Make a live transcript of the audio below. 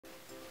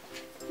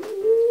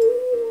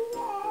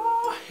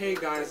Hey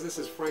guys, this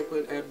is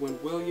Franklin Edwin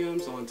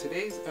Williams. On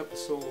today's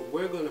episode,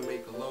 we're going to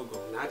make a logo.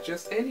 Not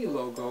just any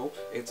logo,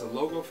 it's a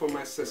logo for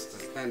my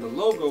sister. And the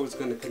logo is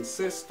going to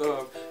consist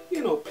of,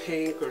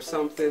 pink or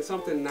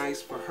something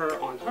nice for her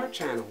on her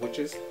channel, which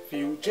is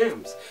Few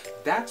Gems.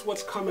 That's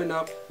what's coming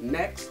up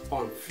next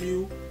on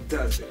Few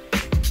Does It.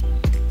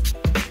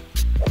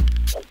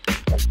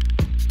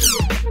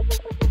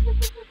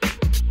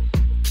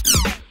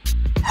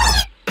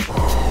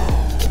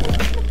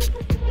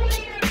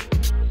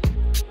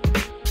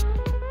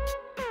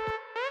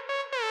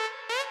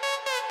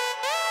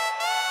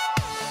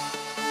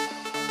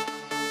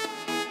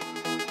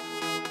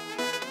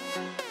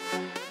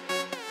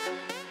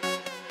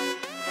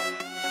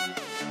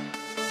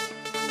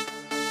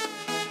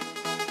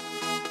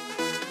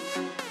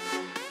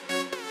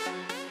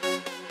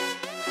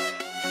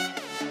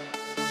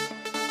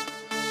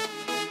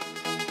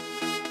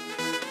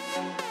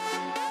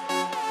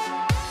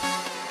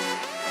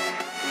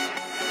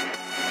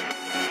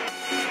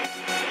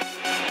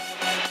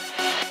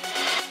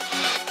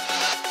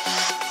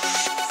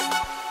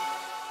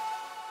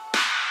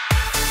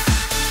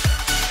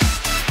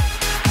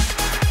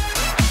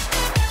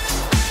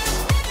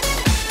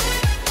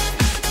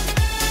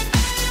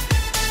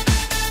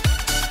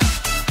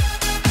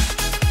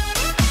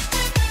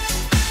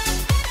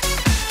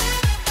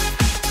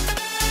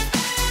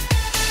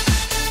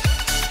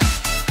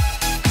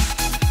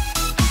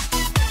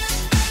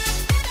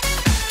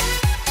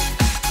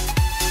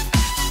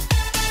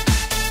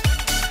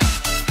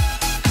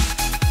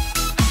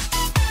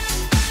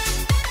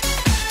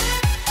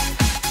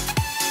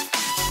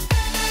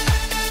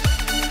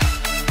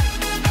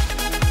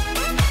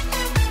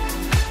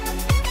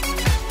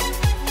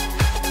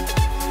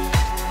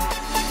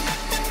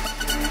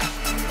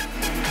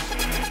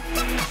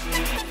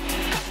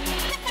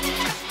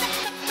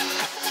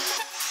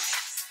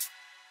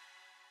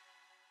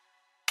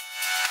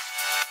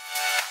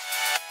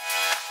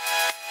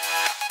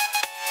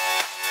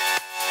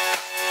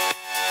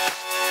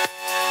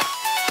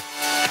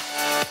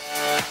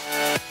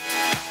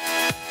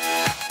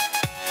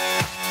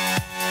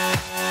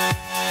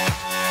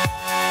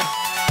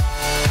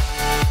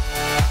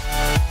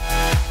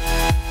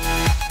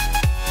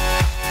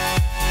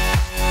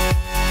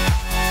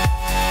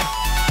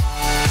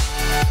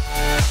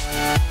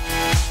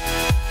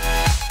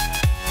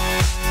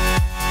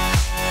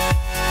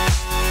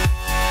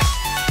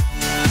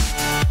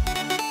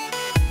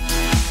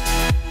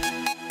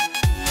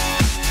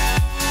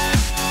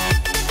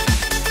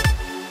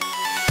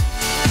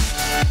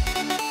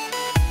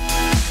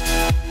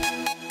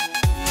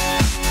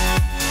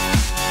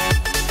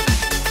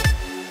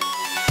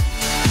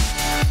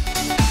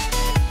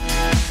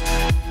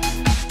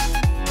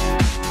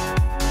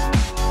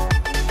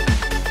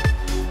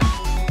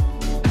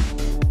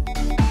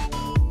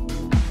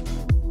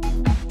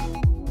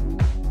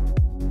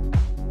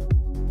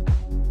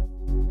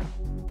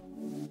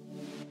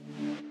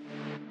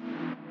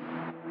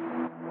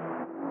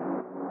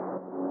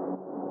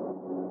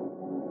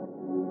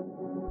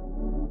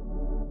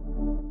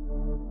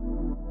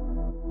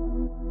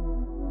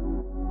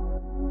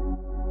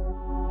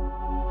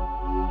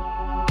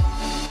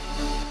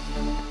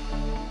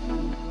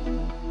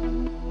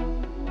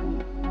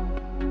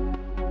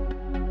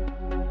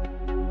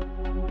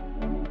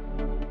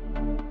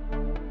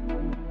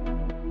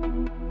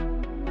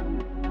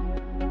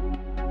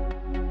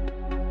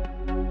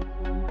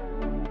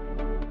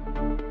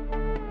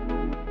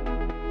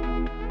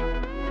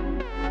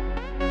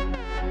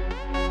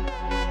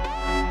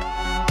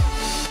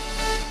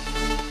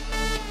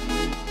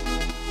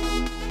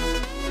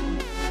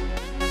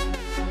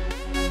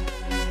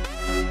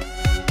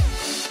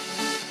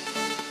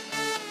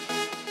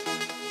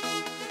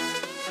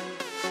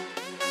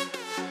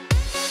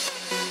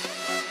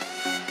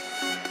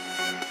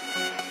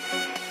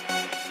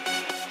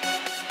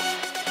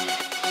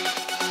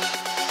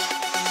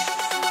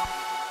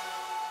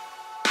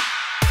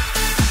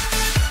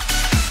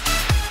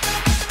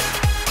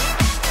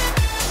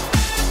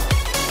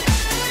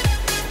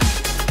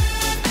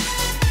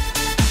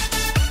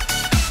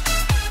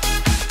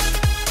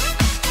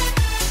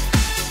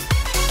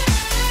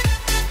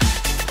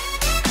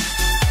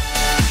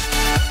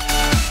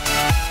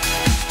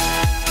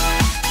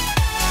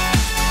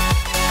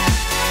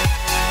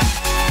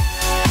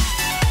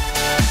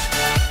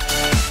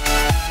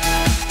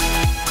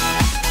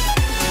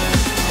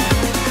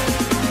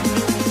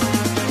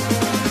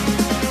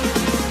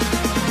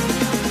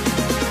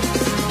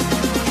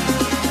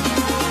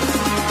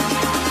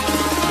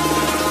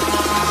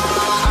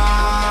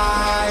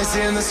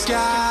 In the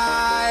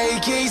sky,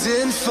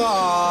 gazing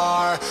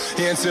far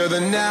into the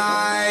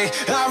night,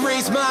 I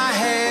raise my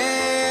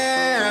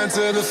hand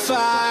to the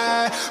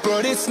fire,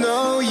 but it's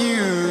no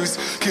use,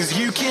 'cause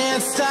you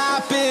can't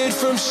stop it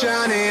from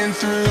shining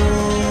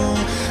through.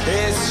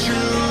 It's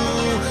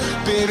true,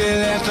 baby,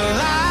 let the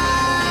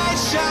light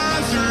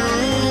shine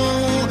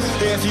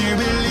through. If you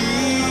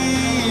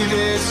believe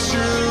it's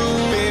true,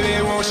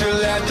 baby, won't you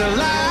let the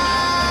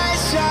light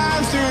shine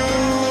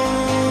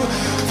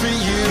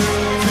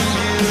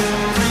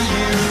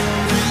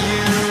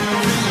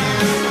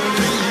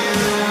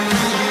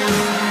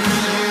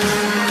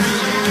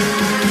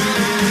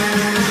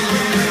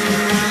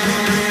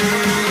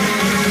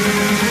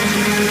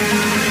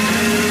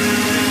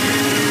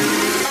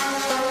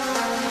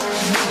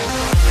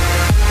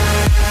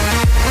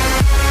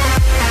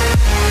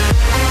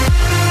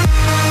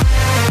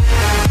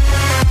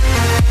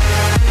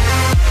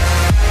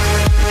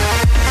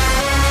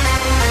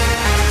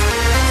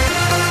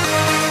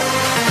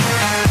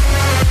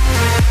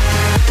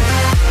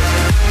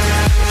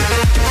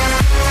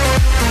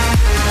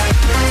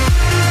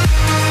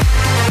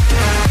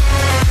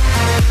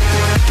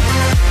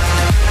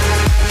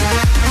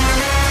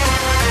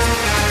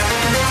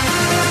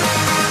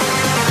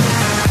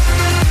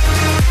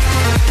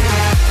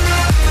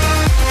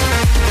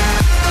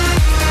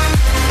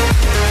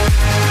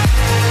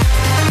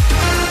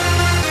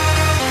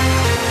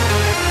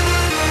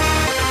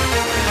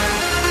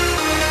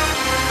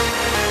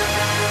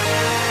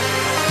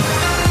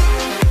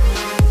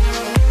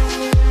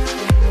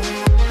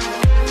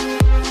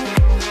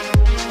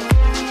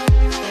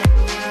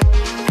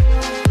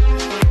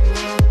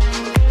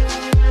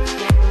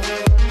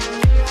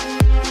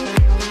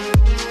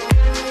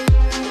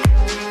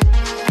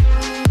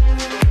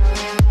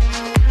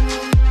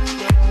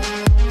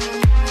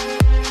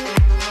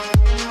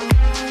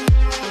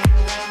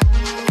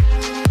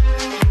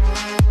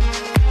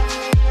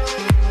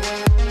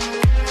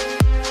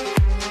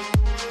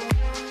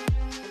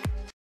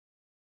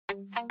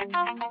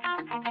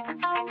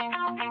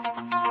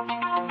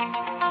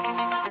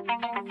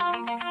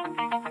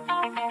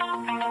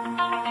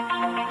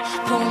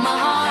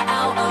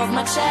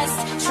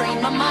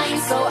mind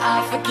so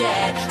I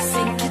forget.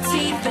 Sink your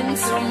teeth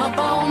into my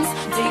bones,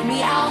 dig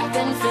me out,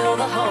 then fill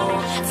the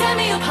hole. Tear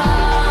me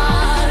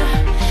apart,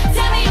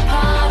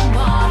 and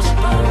watch it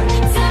burn.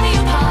 Tear me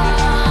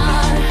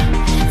apart,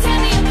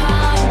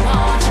 and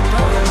watch it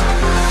burn.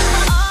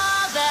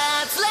 All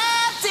that's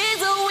left is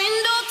a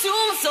window to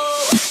my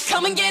soul.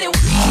 Come and get it.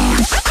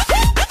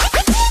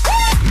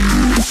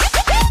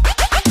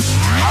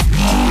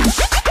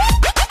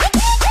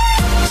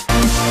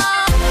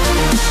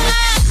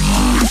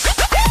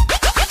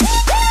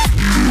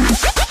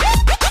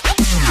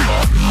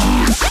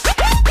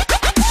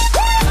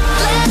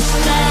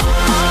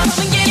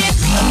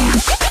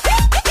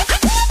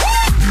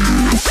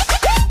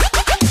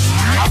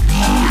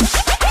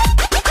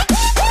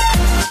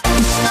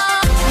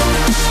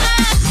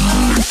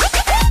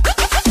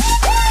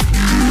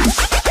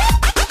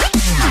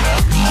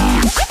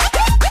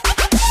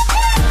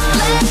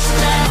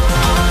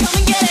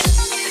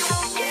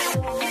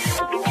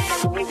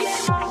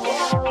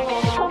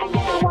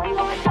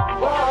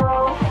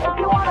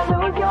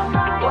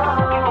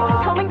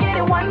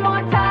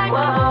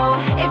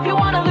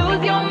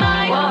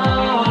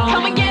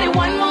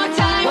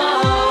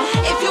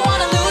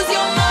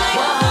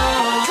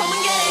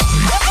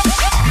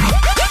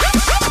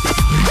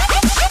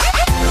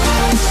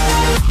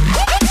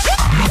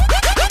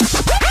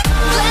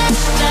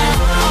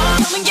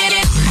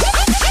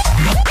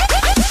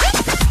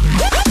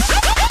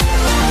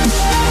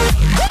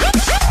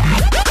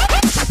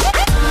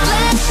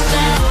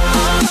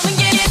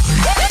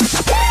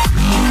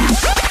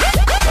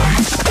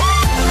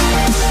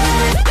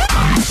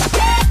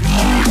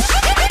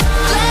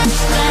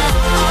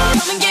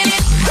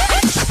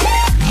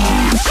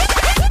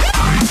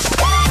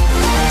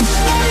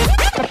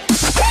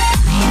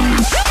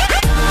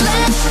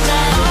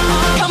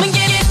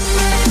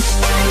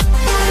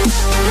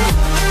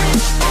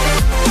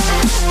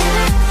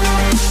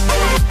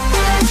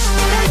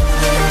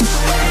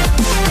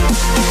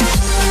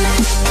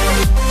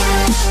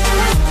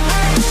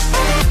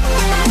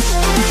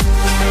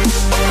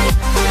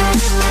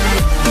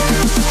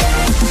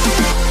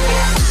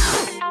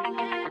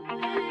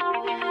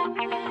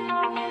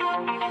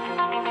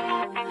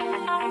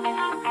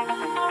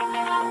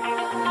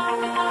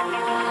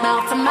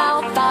 Mouth to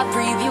mouth, I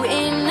breathe you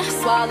in.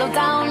 Swallow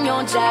down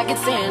your jagged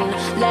sin.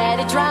 Let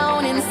it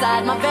drown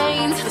inside my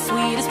veins. The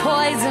sweetest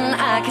poison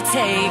I could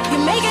take. You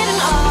make it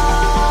an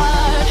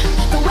art,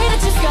 the way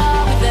that you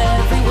scar with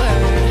every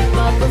word.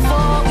 But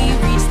before we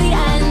reach the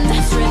end,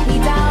 strip me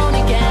down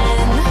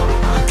again.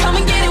 Come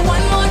and get it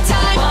one more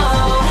time.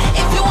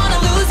 If you wanna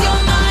lose your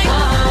mind,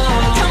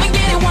 come and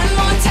get it one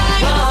more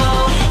time.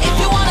 If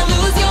you wanna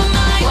lose your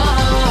mind,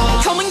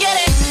 come and get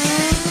it.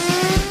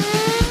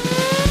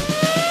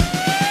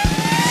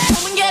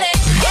 Come and get it.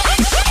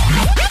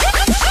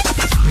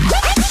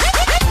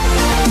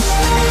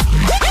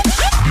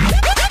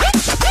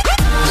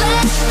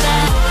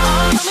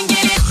 Come and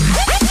get it.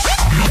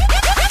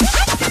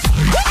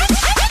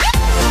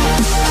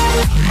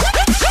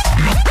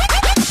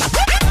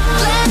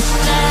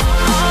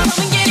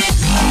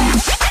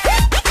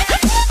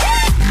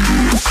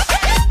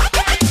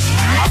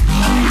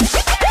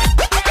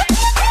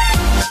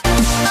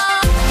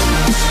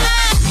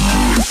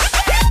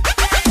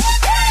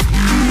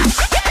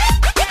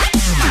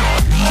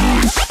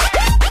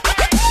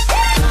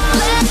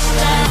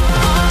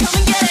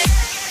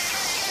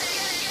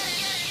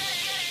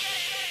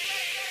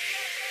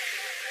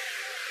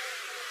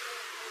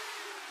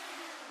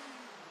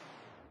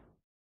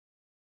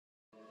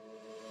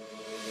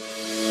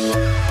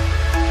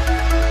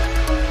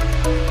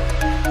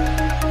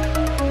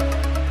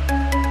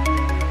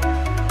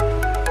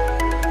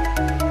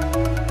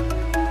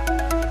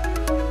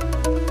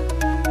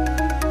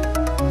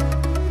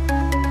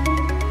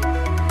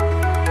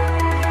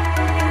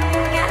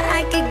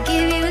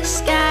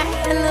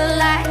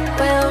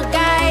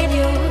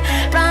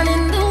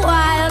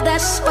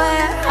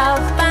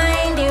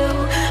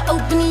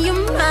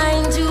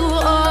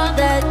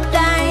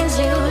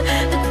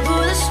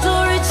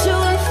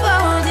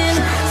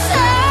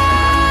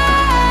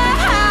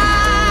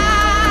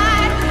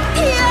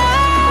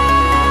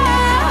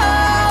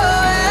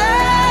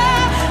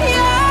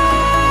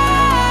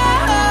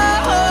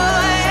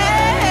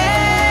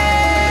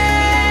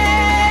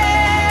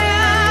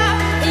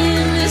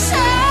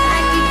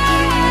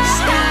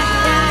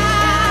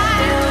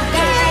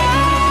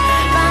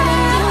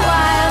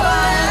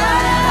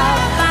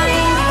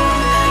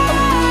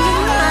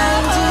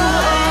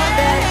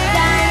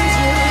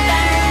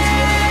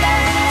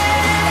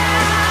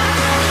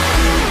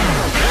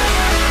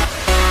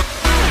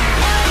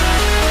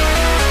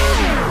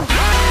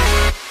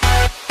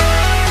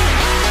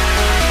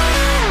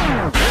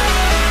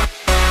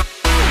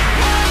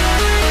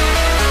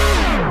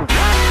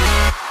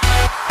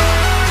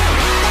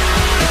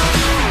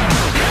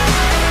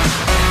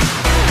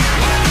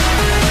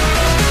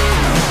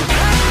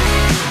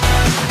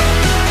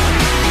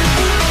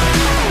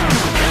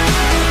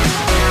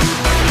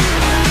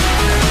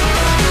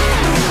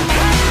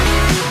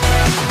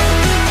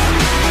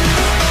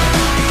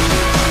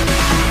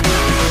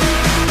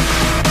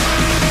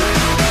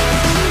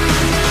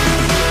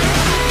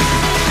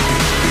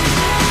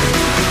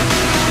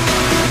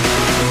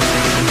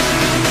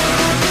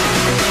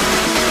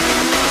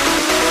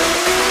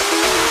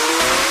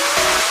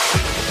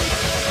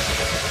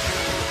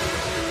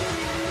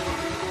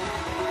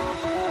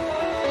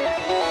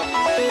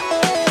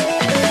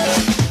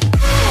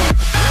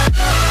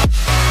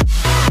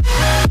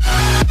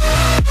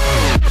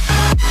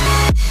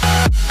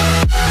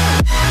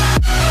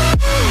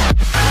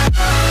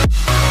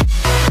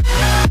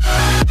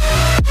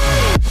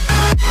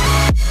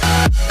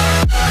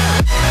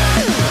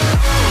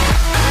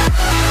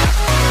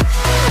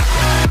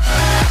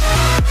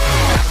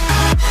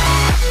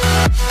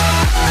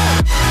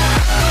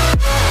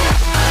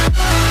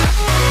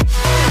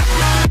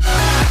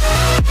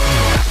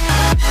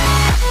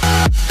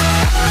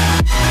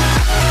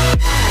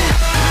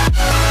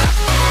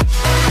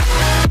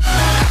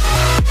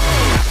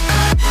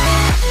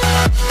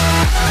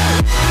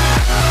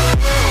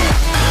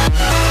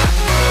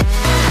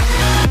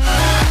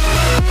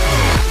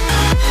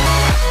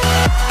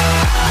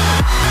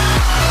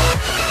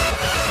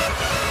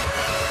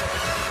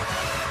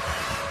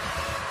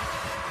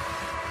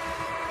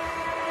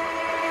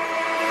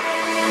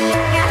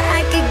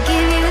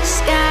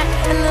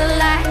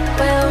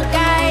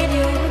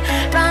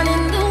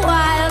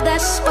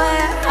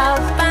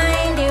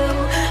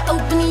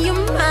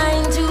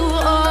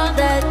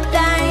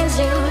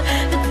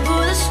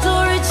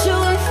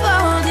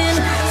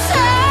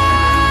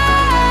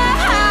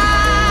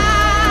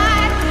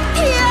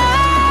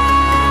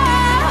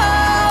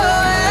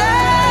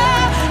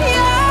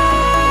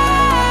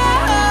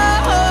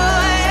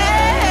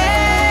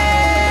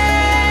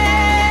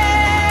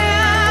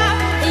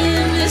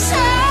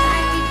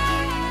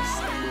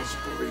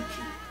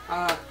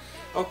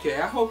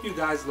 Okay, I hope you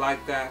guys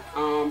like that.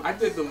 I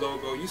did the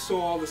logo. You saw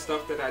all the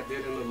stuff that I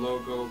did in the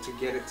logo to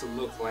get it to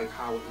look like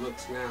how it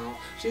looks now.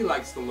 She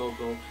likes the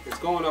logo. It's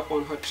going up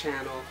on her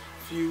channel,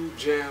 F.E.W.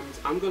 Gemz.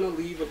 I'm going to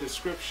leave a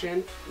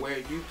description where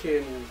you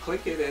can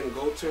click it and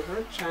go to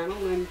her channel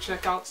and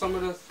check out some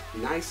of the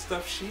nice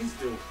stuff she's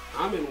doing.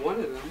 I'm in one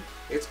of them.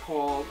 It's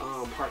called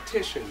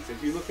Partitions.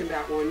 If you look in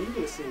that one, you're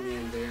going to see me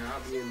in there.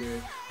 I'll be in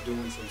there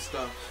doing some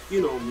stuff.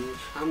 You know me.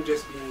 I'm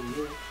just being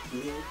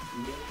me.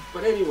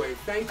 But anyway,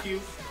 thank you.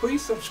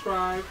 Please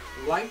subscribe,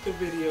 like the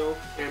video,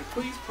 and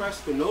please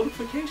press the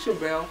notification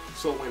bell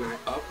so when I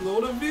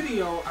upload a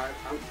video,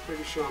 I'm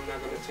pretty sure I'm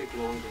not going to take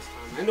long this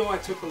time. I know I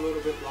took a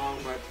little bit long,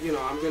 but you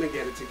know, I'm going to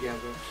get it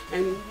together.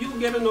 And you'll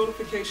get a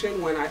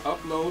notification when I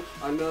upload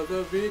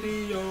another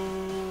video.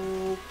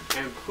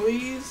 And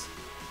please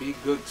be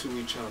good to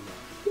each other.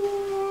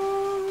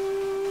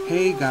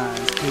 Hey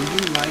guys, can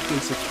you like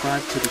and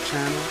subscribe to the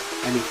channel?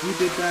 And if you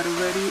did that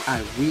already,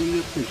 I really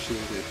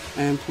appreciate it.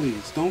 And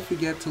please, don't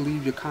forget to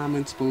leave your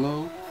comments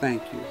below.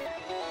 Thank you.